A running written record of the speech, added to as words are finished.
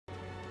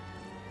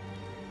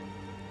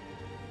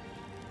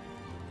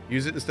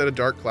Use it instead of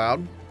Dark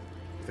Cloud?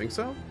 Think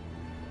so? I feel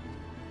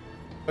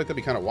like that'd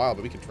be kind of wild,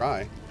 but we could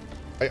try.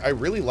 I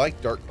really like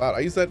Dark Cloud. I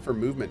use that for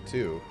movement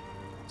too.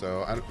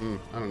 So I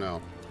don't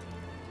know.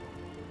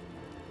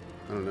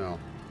 I don't know.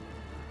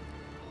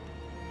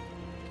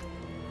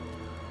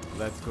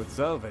 Let's go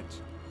salvage.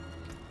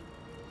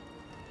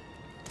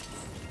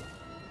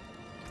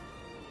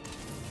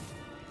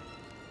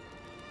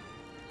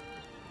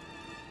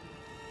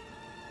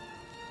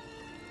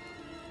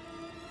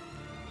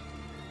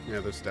 Yeah,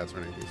 those stats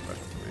aren't anything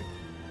special for me.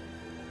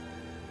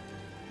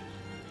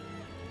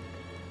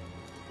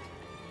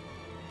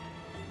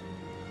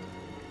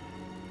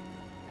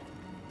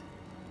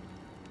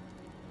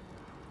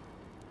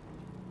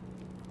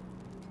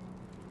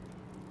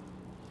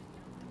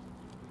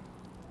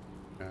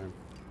 Okay.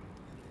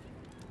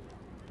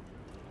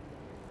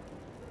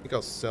 I think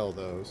I'll sell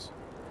those.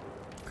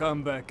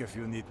 Come back if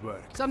you need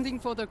work. Something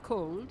for the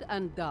cold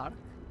and dark.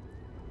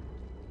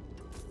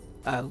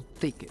 I'll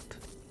take it.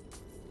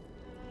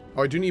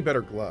 Oh, I do need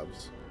better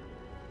gloves.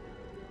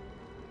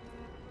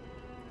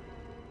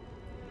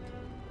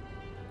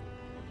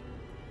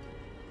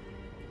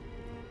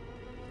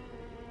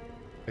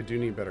 I do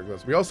need better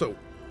gloves. We also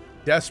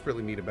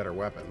desperately need a better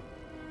weapon.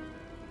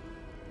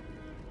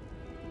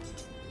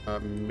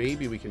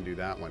 Maybe we can do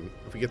that one.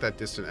 If we get that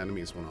distant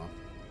enemies one off.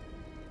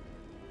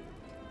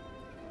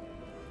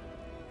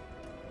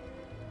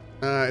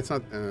 It's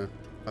not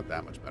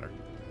that much better.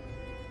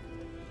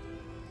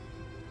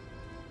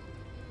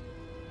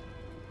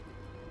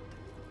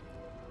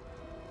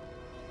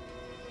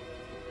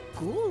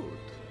 Good.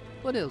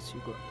 What else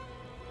you got?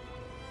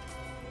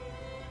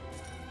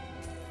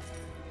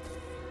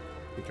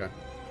 Okay.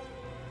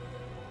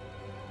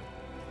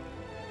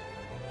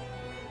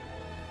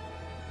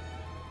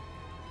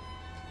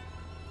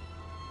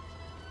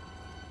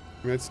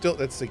 I mean,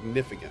 that's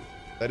significant.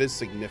 That is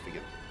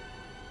significant.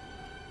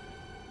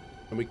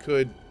 And we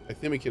could, I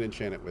think we can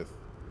enchant it with.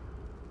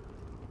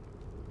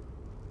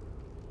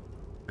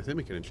 I think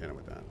we can enchant it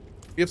with that.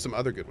 We have some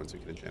other good ones we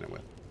can enchant it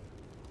with.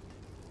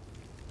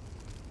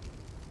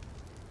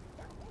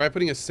 Try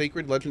putting a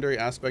sacred legendary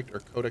aspect or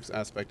codex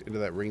aspect into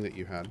that ring that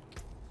you had.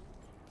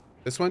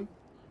 This one?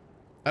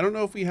 I don't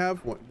know if we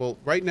have one. Well,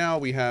 right now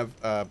we have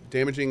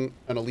damaging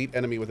an elite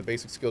enemy with a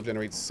basic skill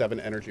generates 7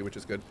 energy, which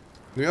is good.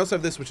 And we also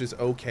have this, which is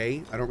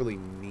okay. I don't really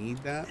need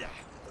that.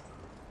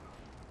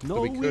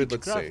 No we could,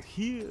 let's witchcraft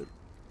see. here.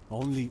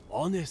 Only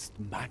honest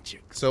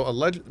magic. So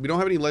we don't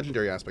have any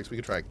legendary aspects. We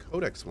could try a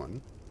codex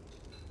one.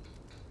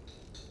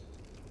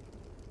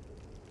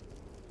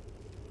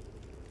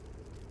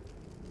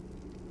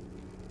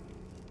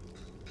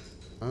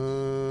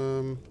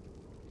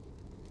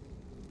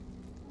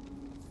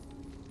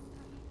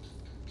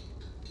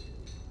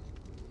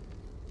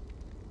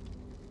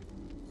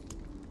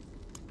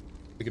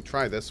 We could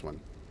try this one.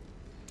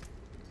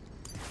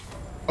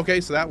 Okay,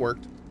 so that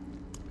worked.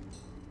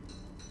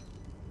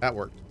 That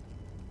worked.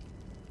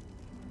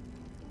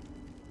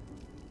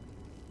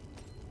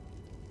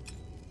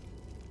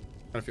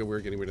 I feel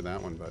weird getting rid of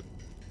that one, but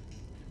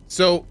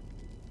so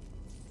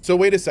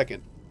wait a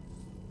second.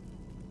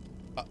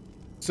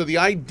 So the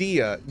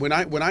idea when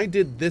I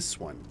did this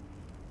one,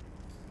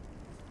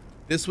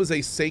 this was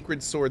a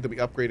sacred sword that we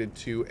upgraded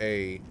to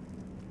a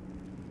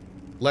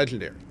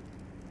legendary.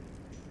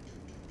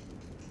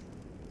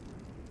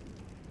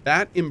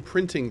 That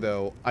imprinting,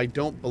 though, I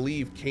don't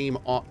believe came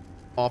off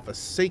a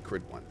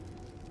sacred one.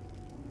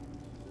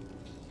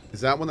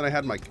 Is that one that I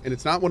had in my... And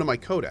it's not one of my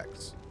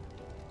codex.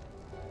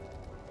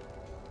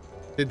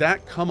 Did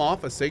that come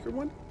off a sacred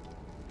one?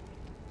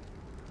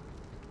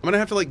 I'm going to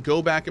have to, like,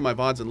 go back in my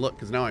VODs and look,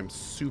 because now I'm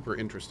super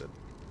interested.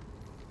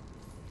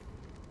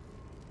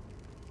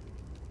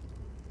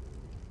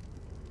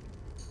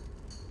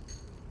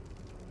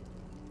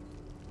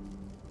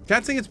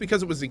 Cat's saying it's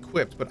because it was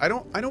equipped, but I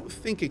don't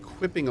think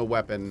equipping a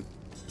weapon...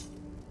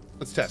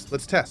 Let's test.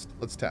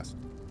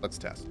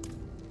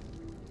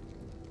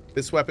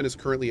 This weapon is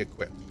currently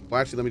equipped. Well,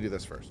 actually, let me do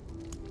this first.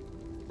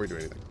 Before we do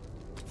anything.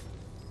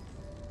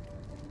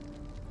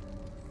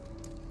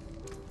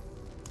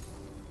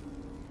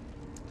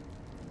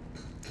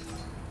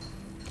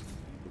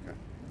 Okay.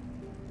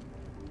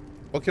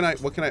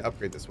 What can I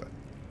upgrade this with?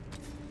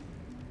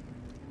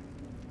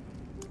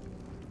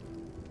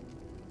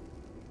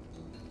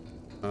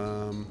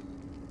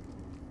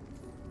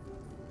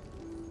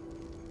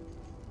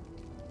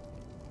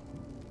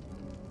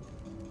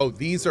 Oh,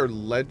 these are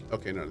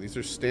okay, no, these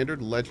are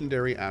standard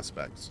legendary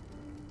aspects.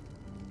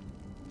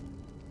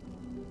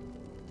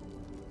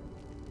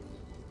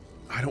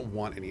 I don't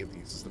want any of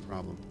these is the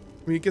problem.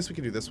 I mean, I guess we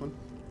can do this one.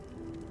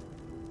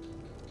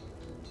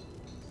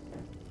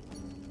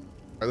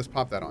 All right, let's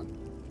pop that on.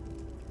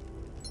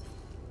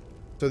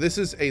 So this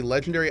is a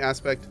legendary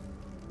aspect.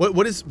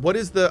 What is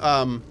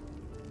the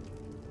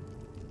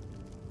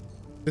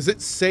does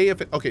it say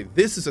if it... Okay,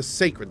 this is a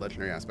sacred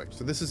legendary aspect.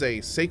 So this is a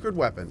sacred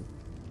weapon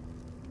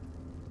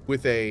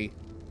with a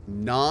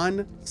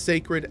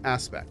non-sacred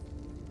aspect.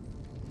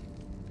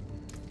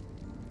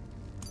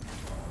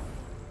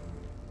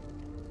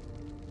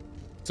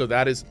 So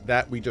that is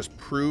that we just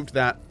proved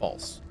that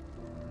false.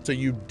 So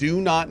you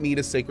do not need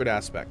a sacred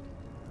aspect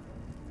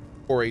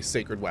or a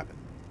sacred weapon.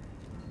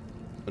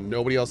 So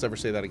nobody else ever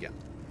say that again.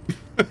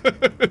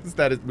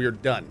 That is, we are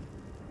done.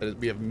 That is,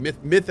 we have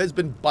myth has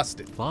been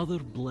busted. Father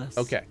bless.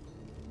 Okay.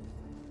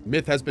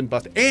 Myth has been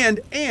busted. And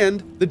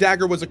the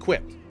dagger was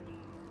equipped.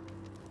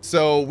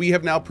 So we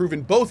have now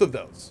proven both of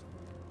those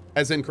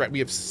as incorrect. We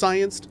have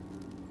scienced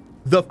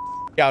the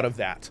out of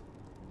that.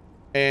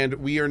 And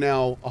we are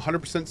now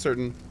 100%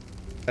 certain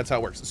that's how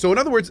it works. So in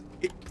other words,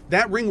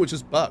 that ring was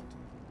just bugged.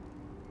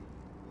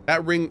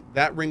 That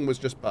ring was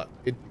just bugged.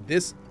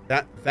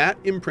 That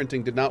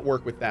imprinting did not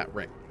work with that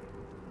ring.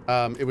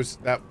 It was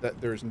that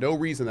there's no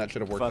reason that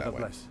should have worked that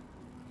way.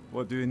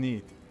 What do you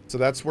need? So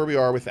that's where we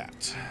are with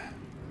that.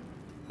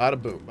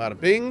 Bada boom, bada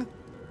bing,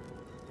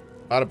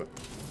 bada boom.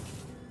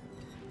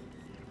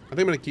 I think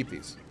I'm gonna keep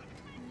these.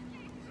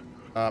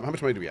 How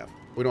much money do we have?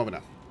 We don't have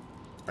enough.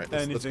 All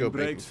right, let's go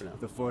breaks, for now.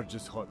 The forge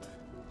is hot.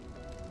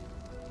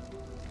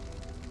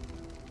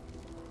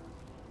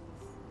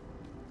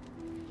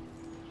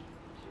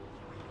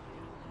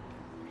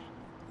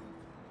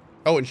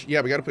 Oh, and yeah,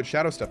 we got to put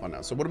shadow stuff on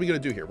now. So what are we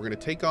going to do here? We're going to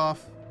take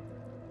off...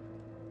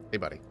 Hey,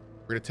 buddy.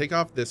 We're going to take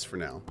off this for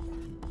now.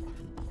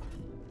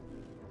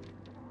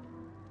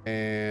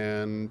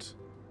 And...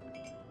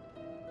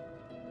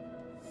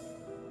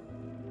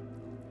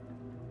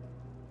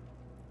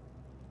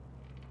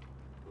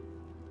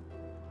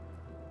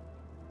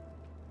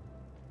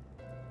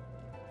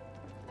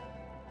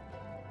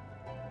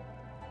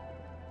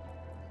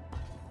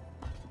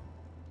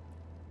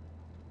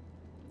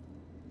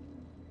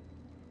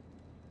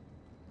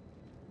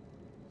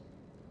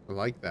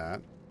 like that.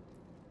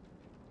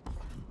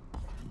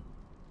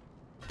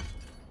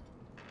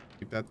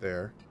 Keep that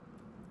there.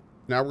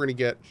 Now we're going to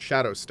get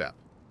shadow step.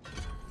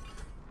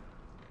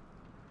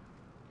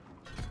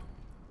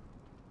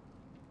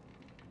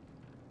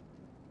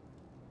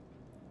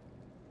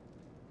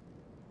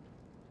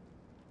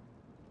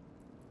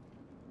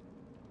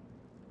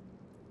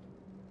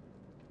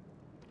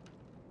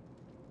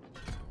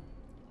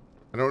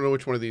 I don't know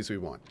which one of these we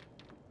want.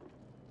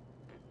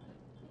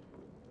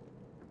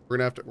 We're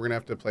gonna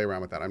have to play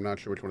around with that. I'm not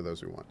sure which one of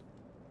those we want.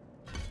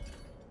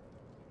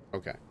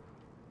 Okay.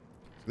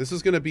 This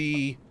is gonna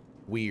be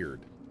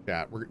weird,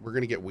 chat. We're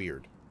gonna get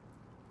weird.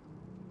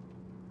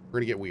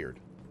 We're gonna get weird.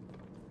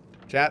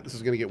 Chat, this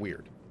is gonna get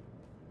weird.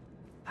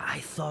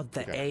 I thought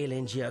the ale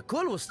in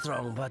Cohh was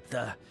strong, but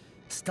the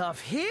stuff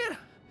here?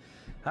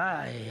 All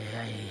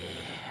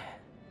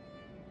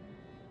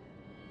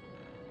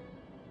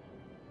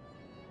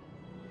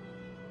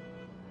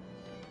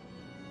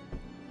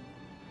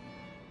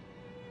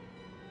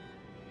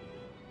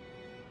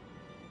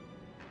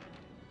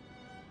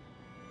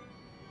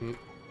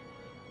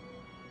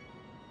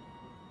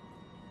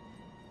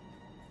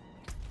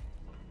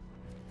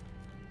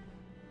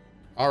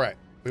right.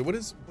 Wait, what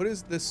is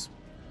this?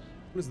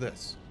 What is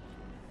this?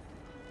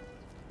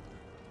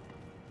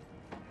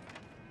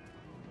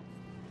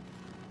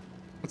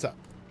 What's up?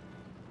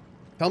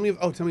 Tell me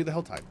the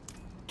hell tide.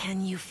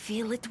 Can you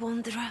feel it,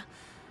 wanderer?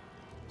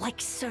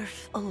 Like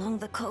surf along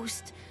the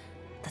coast,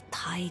 the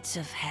tides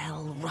of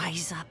hell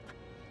rise up,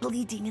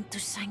 bleeding into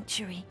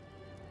sanctuary.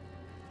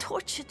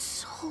 Tortured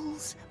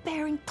souls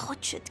bearing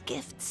tortured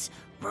gifts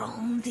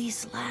roam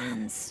these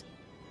lands.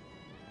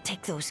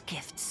 Take those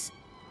gifts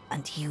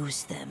and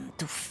use them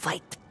to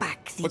fight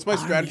back the What's my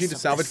strategy to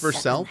salvage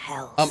versus sell?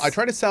 I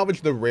try to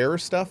salvage the rarer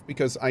stuff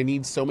because I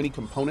need so many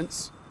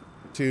components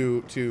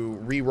to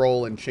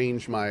re-roll and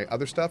change my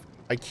other stuff.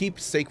 I keep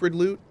sacred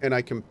loot and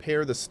I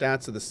compare the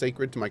stats of the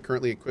sacred to my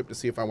currently equipped to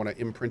see if I want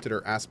to imprint it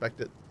or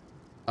aspect it.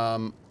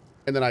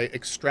 And then I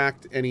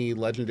extract any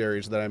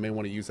legendaries that I may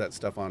want to use that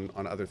stuff on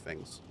other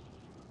things.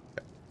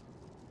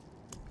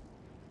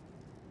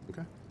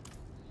 Okay.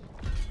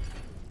 Do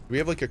we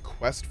have like a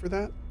quest for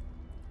that?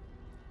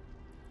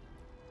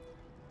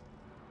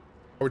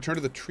 Oh, return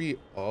to the tree.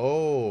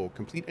 Oh,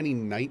 complete any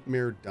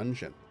nightmare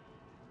dungeon.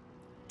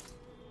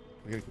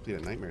 We gotta complete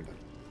a nightmare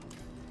dungeon.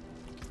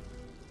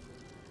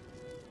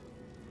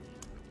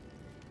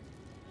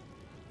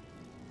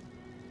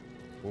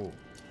 Oh.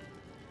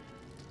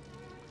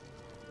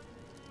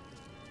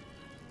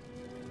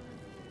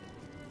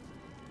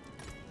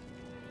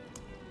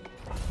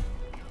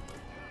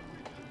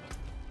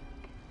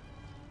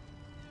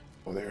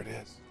 Oh, there it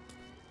is.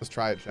 Let's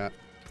try it, chat.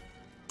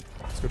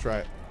 Let's go try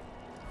it.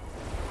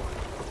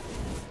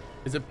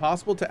 Is it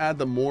possible to add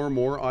the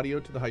more audio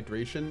to the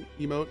hydration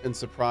emote and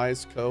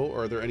surprise Cohh,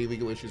 or are there any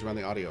legal issues around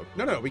the audio?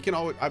 No, we can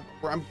always,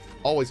 I'm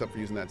always up for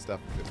using that stuff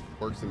if it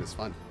works and is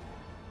fun.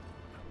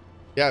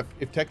 Yeah,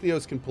 if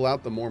Technios can pull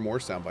out the more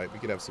soundbite, we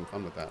could have some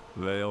fun with that.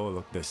 They all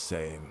look the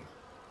same.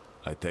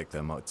 I take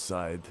them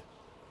outside.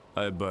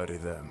 I bury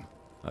them.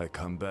 I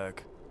come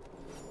back.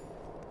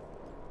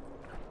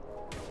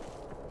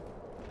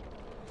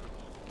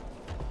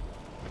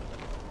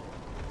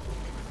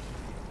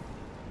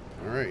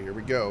 All right, here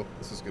we go.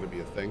 This is going to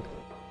be a thing.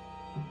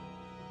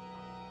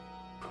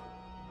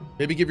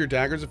 Maybe give your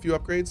daggers a few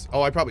upgrades?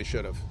 Oh, I probably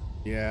should have.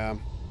 Yeah.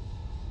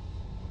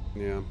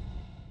 Yeah.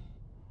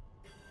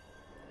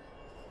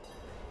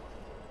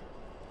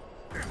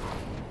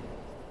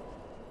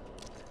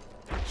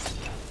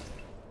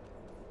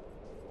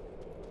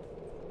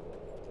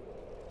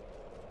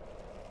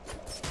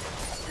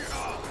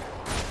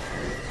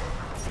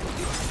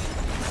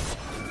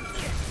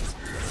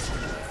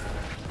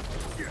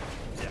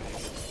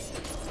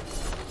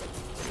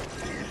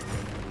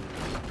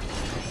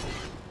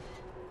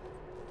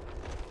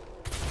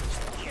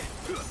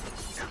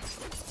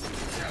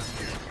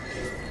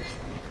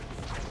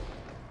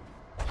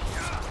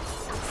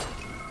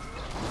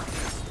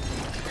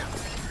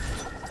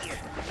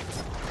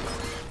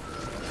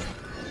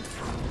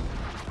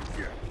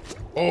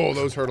 Oh,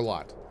 those hurt a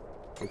lot.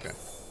 Okay.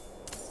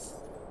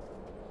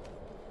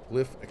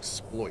 Glyph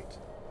exploit.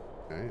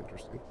 Okay,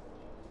 interesting.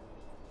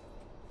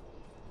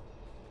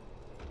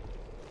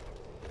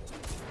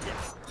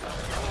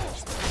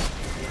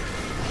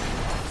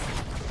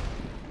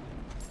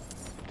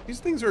 These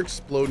things are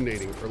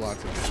explodinating for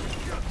lots of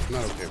damage. I'm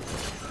not okay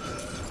with that.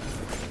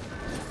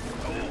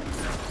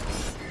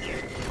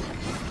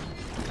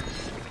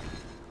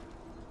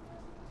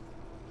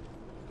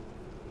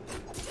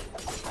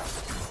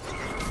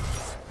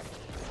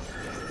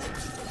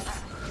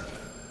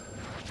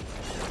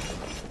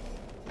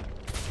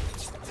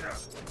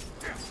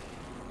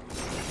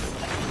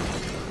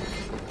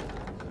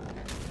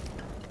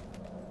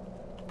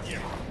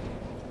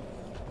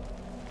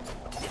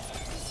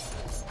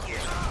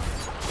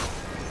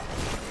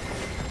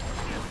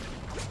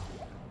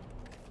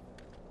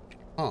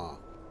 Huh.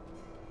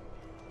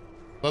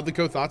 Love the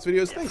Cohh Thoughts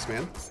videos. Thanks,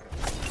 man.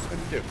 How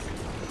do you do?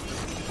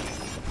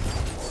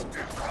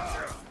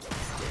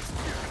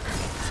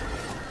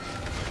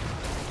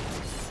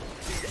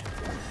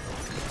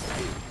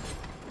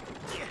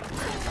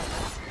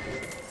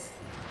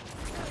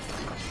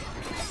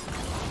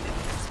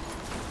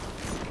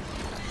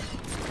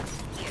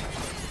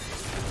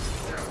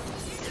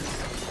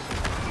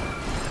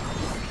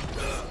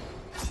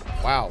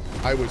 Wow,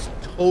 I was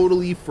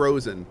totally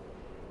frozen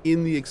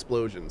in the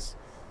explosions.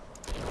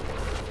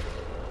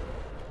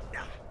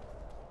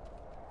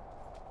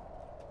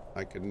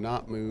 I could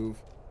not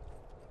move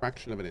a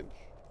fraction of an inch.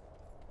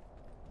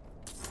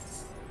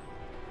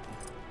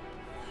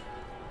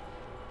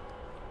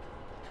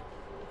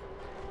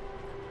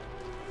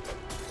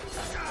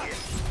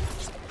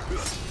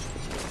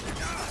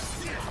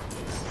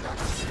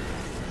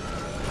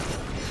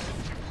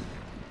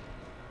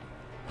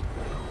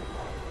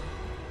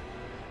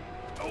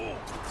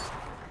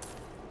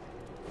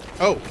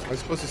 Oh, I was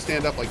supposed to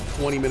stand up like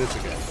 20 minutes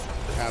ago.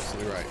 You're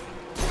absolutely right.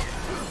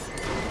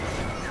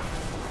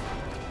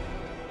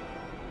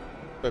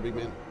 Sorry, big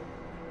man.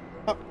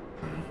 Up.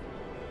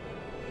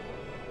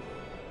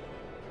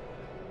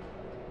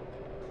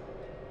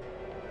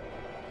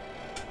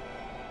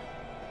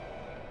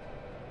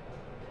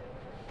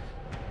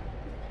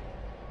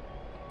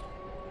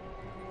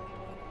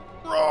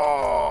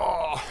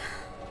 Raw.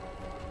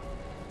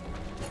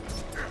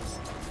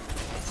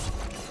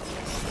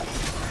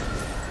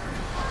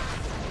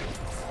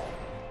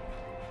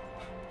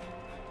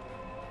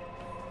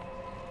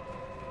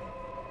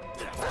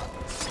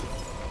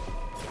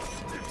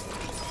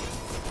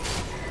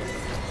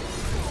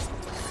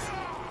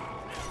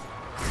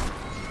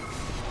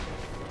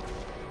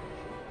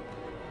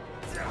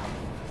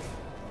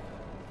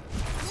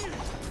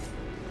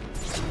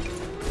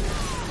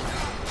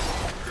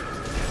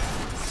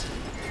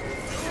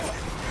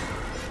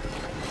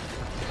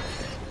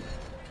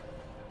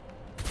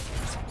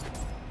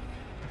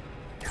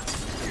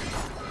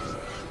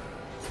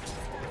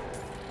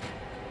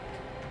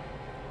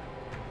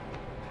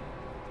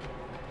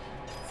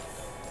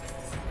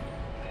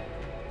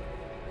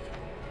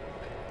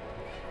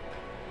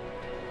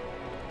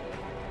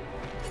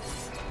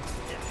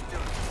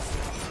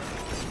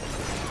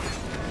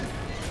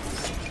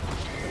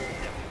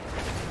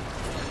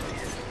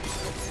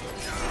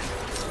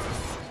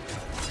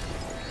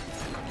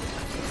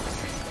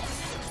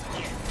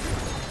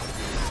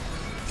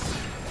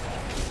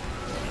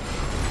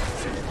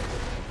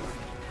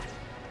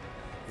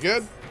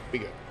 Good? Be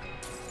good.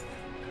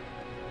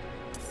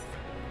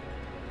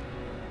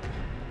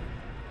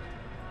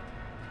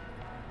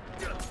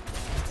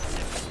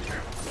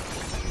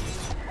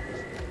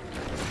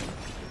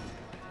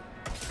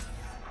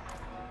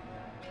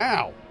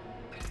 Ow!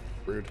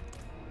 Rude.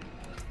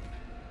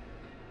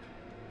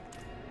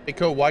 Hey,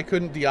 Cohh, why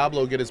couldn't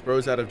Diablo get his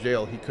bros out of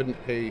jail? He couldn't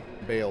pay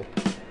bail.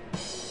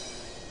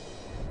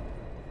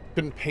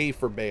 Couldn't pay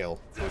for bail.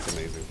 That's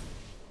amazing.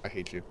 I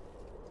hate you.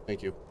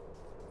 Thank you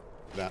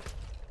for that.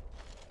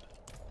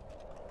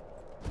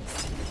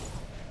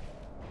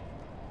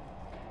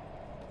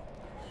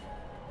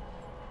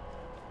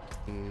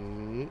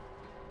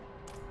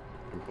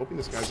 I'm hoping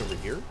this guy's over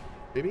here,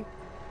 maybe?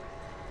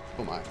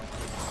 Oh my.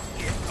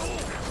 Ow.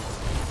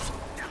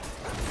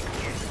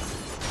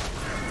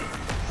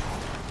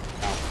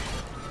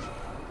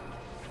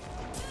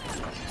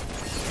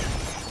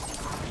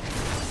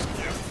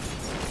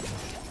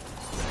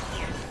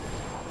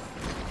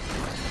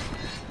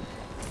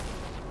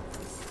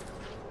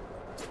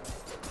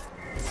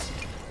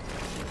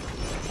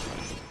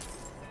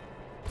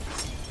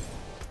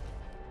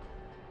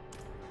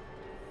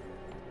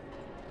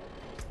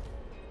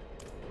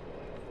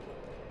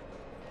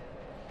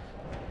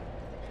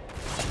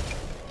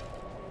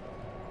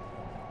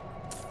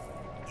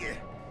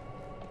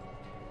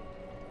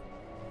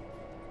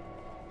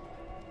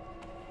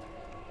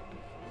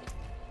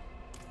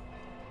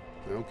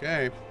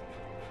 Okay.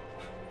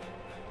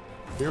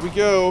 Here we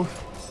go.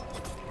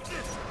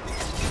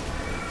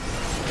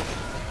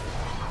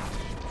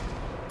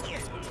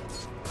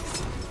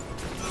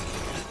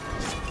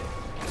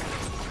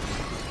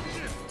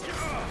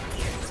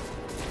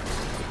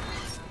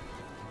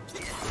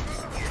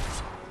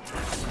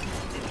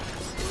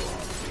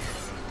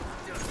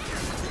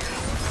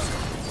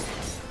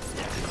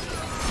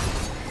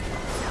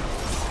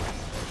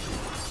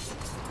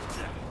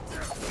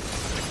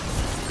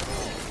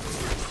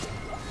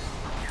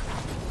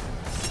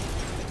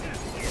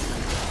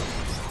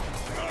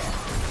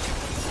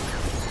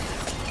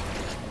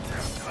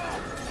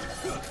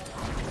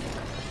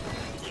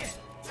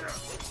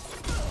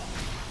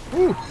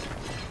 Woo.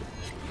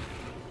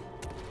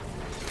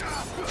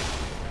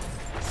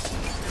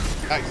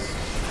 Nice.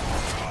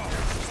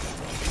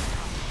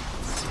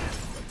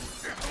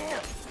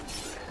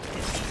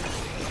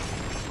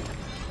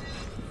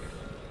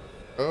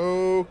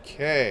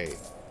 Okay.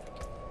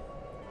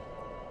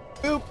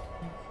 Boop.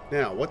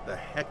 Now, what the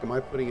heck am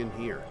I putting in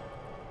here?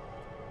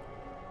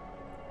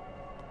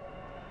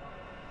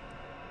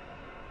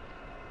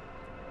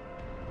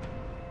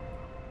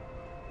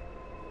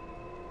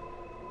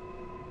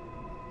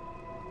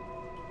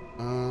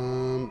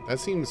 That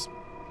seems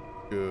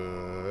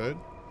good.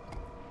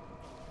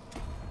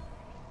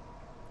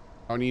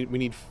 We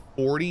need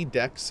 40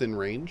 decks in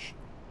range.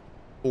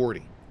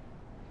 40.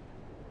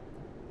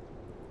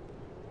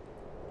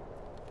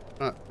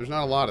 There's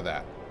not a lot of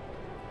that.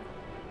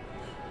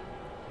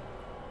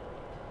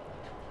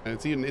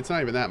 And it's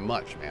not even that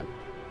much, man.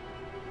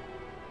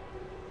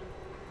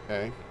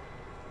 Okay.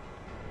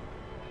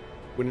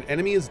 When an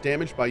enemy is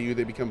damaged by you,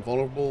 they become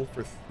vulnerable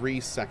for 3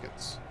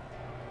 seconds.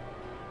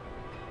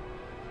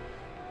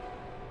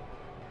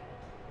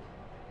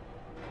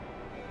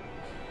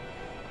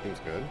 Seems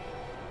good.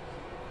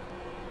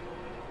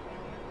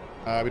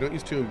 We don't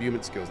use 2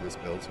 imbuement skills in this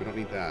build, so we don't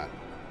need that.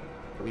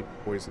 Don't need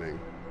poisoning.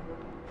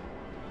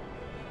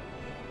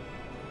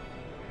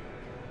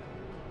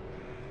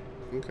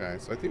 Okay,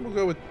 so I think we'll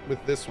go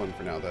with this one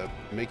for now, the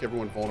make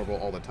everyone vulnerable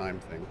all the time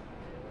thing.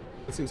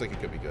 That seems like it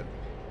could be good.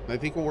 And I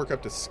think we'll work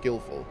up to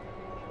skillful.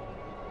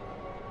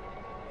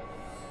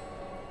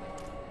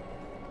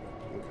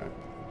 Okay.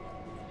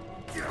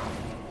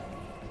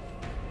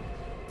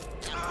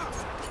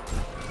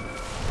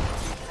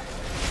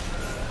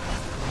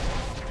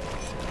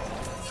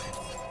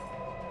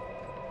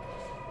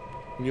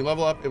 When you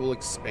level up, it will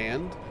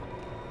expand.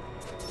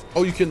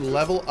 Oh, you can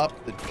level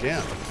up the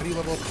gem. How do you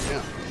level up the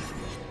gem?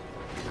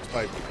 Just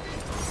by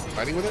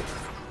fighting with it?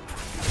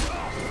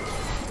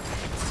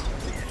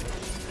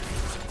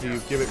 Do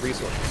you give it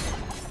resources?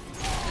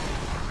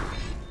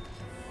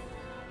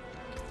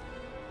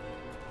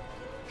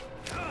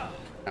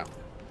 Ow.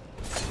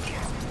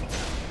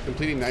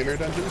 Completing nightmare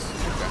dungeons?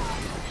 Okay.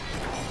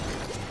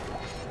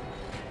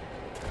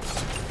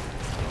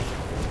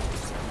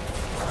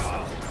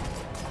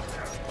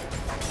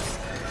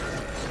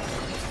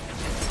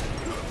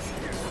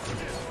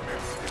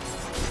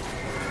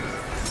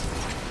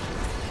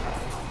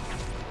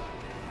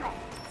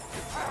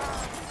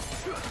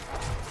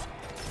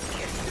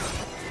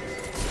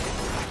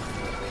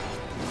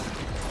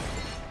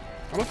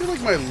 I don't feel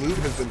like my loot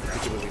has been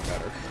particularly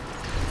better.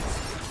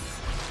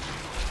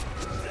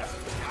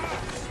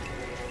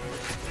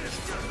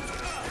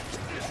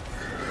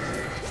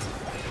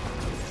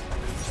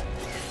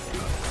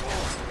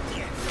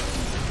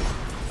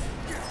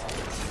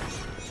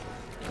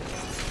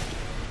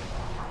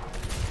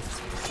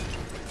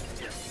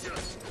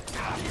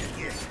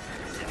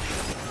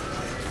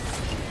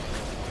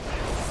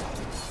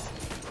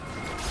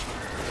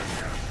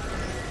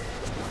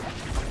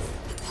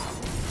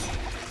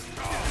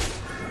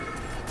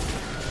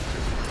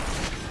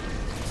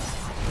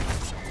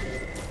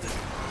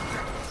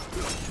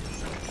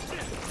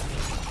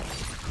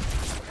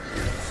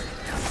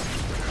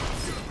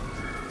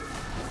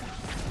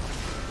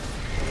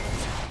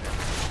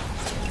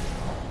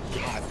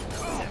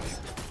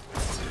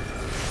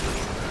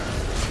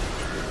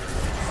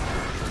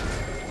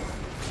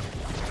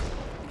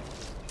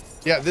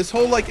 Yeah, this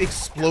whole, like,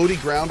 explodey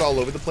ground all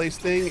over the place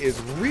thing is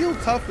real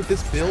tough with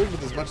this build,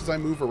 with as much as I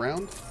move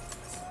around.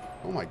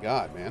 Oh my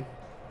god, man.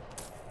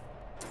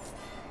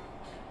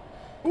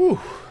 Ooh.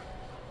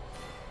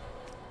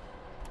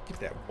 Get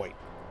that white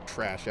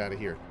trash out of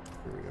here.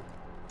 Here we go.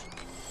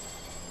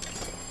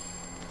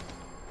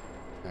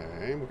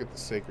 Okay, we'll get the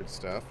sacred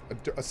stuff.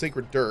 A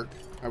sacred dirk.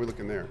 How are we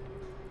looking there?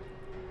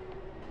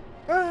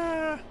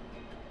 Ah!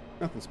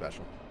 Nothing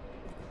special.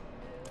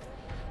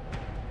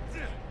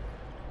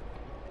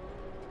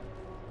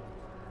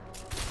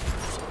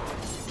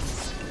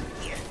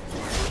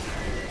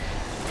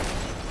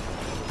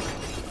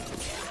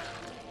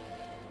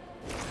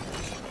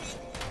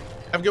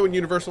 Have a good one,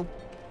 Universal.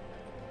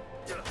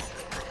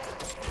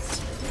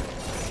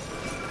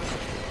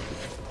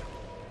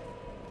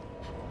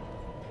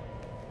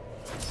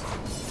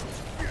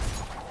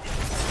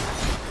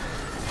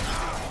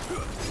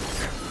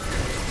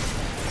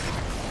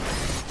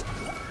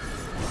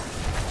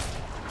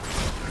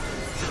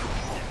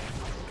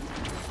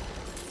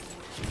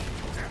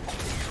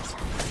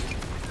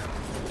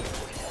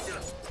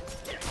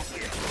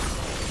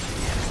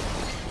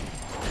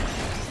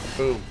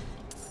 Boom.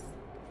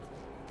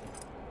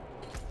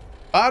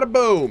 Bada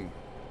boom.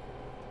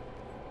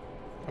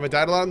 Have I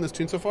died a lot in this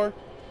tune so far?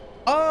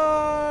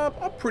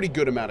 A pretty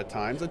good amount of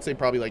times. I'd say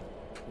probably like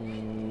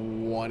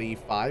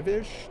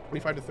 25-ish.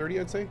 25 to 30,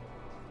 I'd say.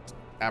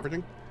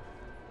 Averaging.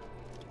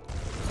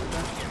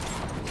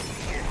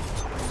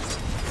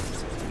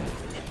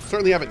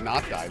 Certainly haven't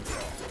not died.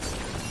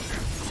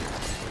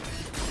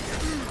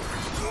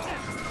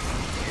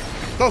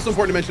 It's also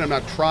important to mention I'm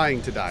not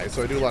trying to die,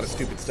 so I do a lot of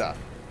stupid stuff.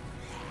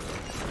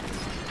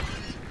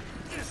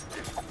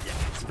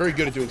 It's very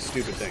good at doing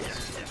stupid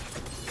things.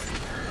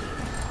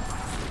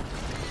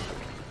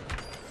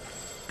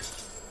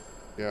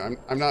 Yeah,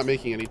 I'm not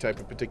making any type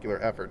of particular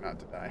effort not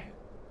to die.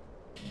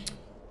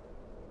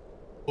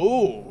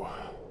 Ooh.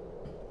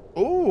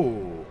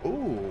 Ooh.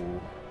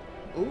 Ooh.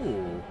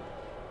 Ooh.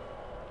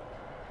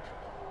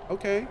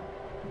 Okay.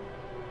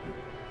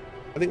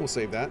 I think we'll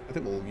save that. I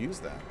think we'll use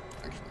that,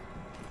 actually.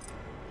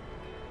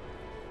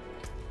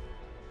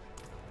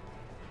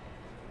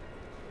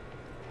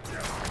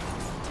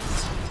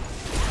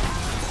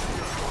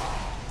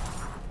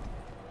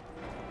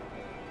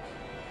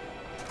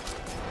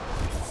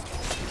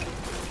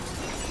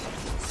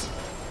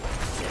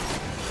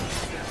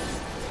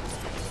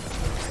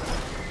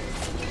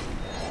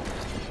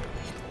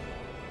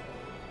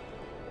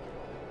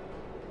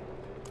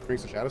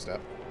 Brings the shadow step.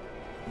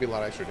 Be a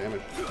lot of extra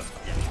damage.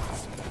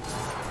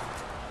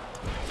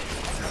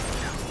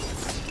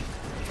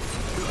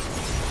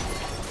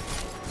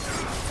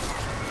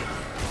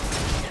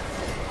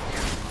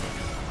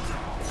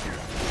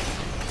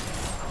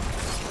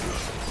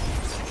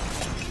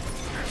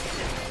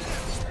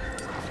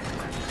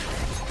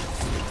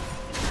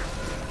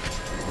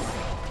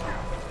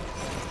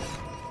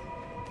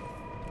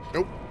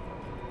 Nope.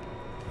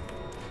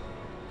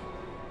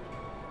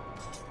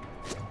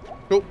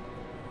 Nope.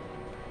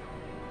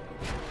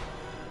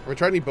 Are we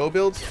trying any bow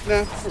builds?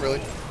 Nah, not really.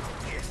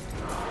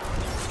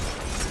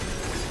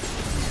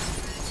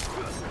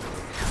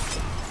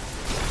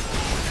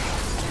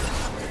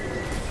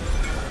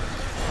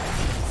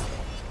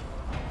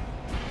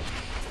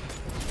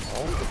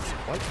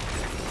 What?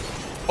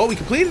 Oh, we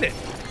completed it!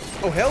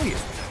 Oh, hell yeah!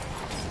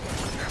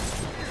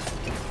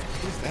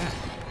 What is that?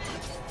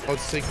 Oh,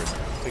 it's sacred.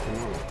 Sacred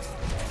normal.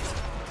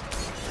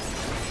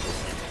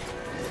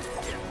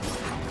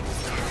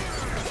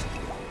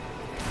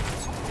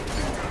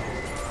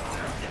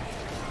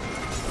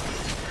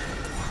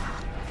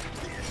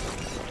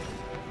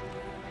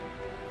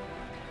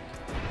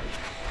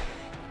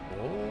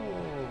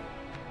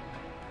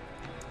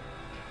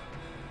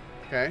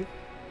 Okay.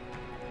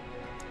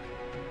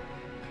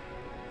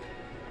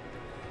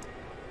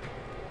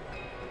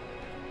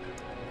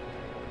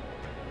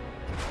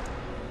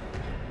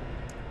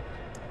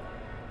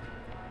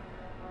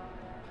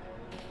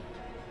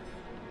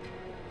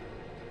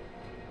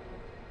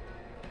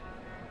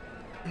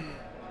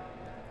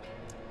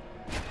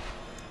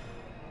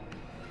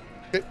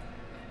 Okay.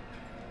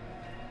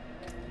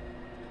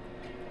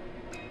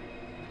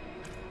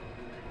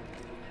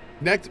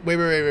 Next, wait.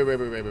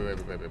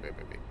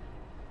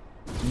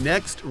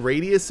 Next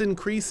radius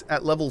increase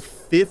at level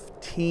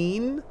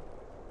 15.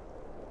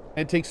 And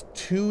it takes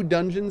 2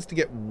 dungeons to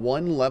get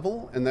 1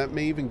 level, and that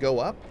may even go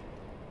up.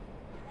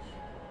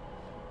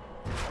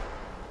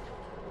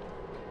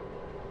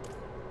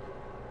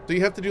 So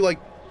you have to do like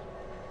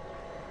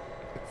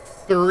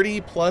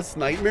 30 plus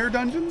nightmare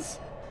dungeons?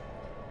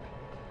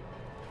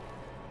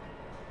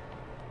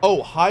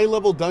 Oh, high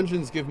level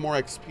dungeons give more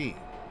XP.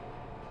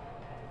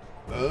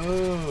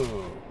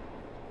 Oh.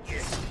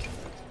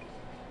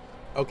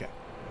 Okay.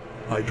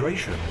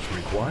 Hydration is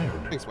required.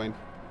 Thanks, Wayne.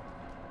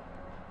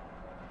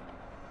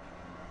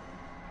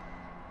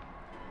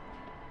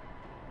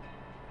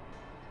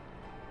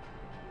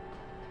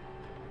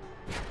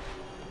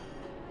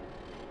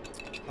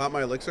 Pop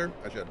my elixir?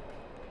 I should.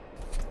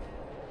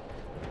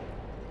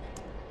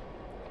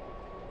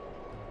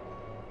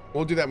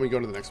 We'll do that when we go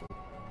to the next one.